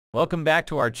Welcome back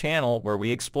to our channel where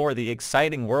we explore the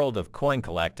exciting world of coin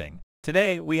collecting.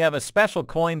 Today, we have a special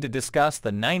coin to discuss, the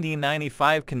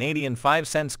 1995 Canadian 5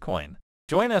 cents coin.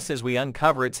 Join us as we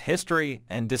uncover its history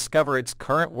and discover its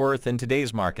current worth in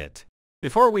today's market.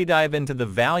 Before we dive into the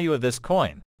value of this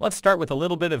coin, let's start with a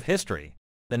little bit of history.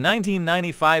 The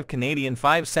 1995 Canadian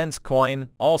 5 cents coin,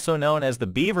 also known as the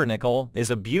Beaver nickel,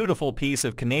 is a beautiful piece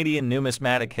of Canadian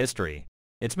numismatic history.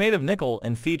 It's made of nickel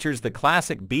and features the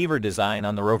classic beaver design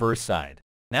on the reverse side.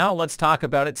 Now let's talk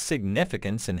about its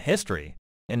significance and history.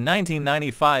 In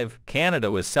 1995, Canada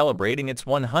was celebrating its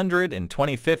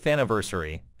 125th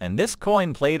anniversary, and this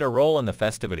coin played a role in the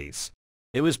festivities.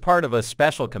 It was part of a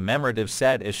special commemorative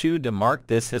set issued to mark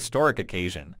this historic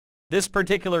occasion. This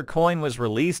particular coin was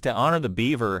released to honor the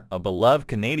beaver, a beloved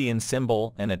Canadian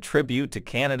symbol and a tribute to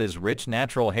Canada's rich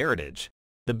natural heritage.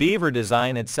 The beaver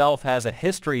design itself has a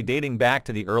history dating back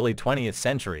to the early 20th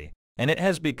century, and it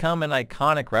has become an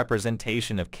iconic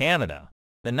representation of Canada.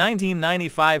 The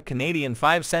 1995 Canadian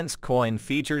 5 cents coin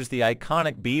features the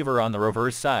iconic beaver on the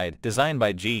reverse side, designed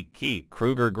by G.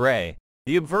 Kruger Gray.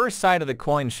 The obverse side of the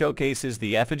coin showcases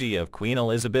the effigy of Queen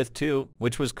Elizabeth II,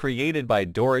 which was created by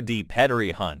Dora D.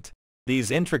 Pettery Hunt. These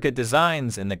intricate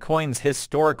designs and the coin's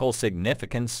historical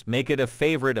significance make it a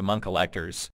favorite among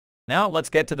collectors. Now let's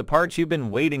get to the part you've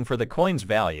been waiting for, the coin's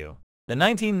value. The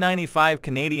 1995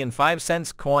 Canadian 5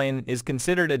 cents coin is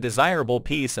considered a desirable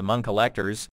piece among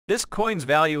collectors. This coin's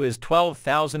value is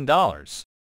 $12,000.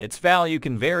 Its value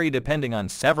can vary depending on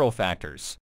several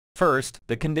factors. First,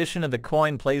 the condition of the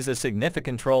coin plays a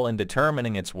significant role in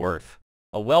determining its worth.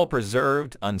 A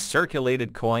well-preserved,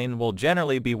 uncirculated coin will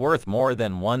generally be worth more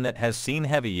than one that has seen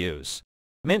heavy use.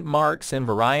 Mint marks and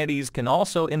varieties can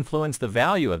also influence the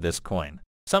value of this coin.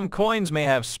 Some coins may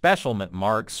have special mint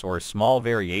marks or small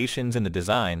variations in the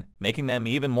design, making them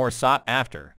even more sought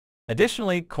after.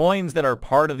 Additionally, coins that are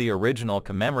part of the original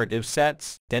commemorative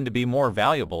sets tend to be more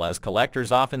valuable, as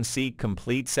collectors often seek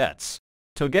complete sets.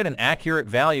 To get an accurate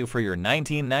value for your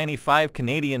 1995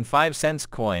 Canadian 5 cents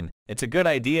coin, it's a good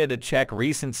idea to check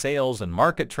recent sales and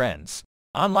market trends.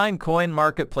 Online coin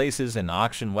marketplaces and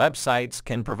auction websites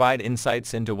can provide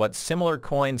insights into what similar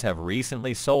coins have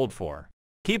recently sold for.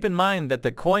 Keep in mind that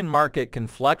the coin market can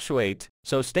fluctuate,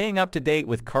 so staying up to date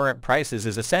with current prices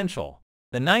is essential.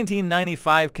 The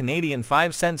 1995 Canadian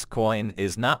 5 cents coin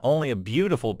is not only a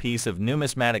beautiful piece of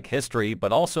numismatic history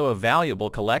but also a valuable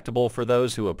collectible for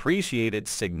those who appreciate its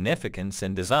significance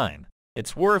and design.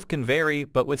 Its worth can vary,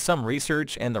 but with some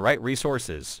research and the right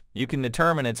resources, you can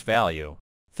determine its value.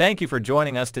 Thank you for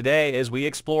joining us today as we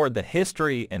explored the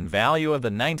history and value of the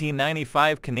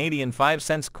 1995 Canadian 5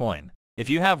 cents coin. If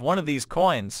you have one of these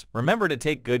coins, remember to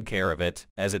take good care of it,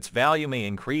 as its value may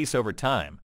increase over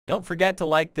time. Don't forget to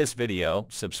like this video,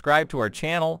 subscribe to our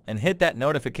channel, and hit that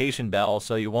notification bell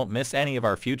so you won't miss any of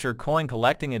our future coin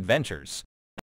collecting adventures.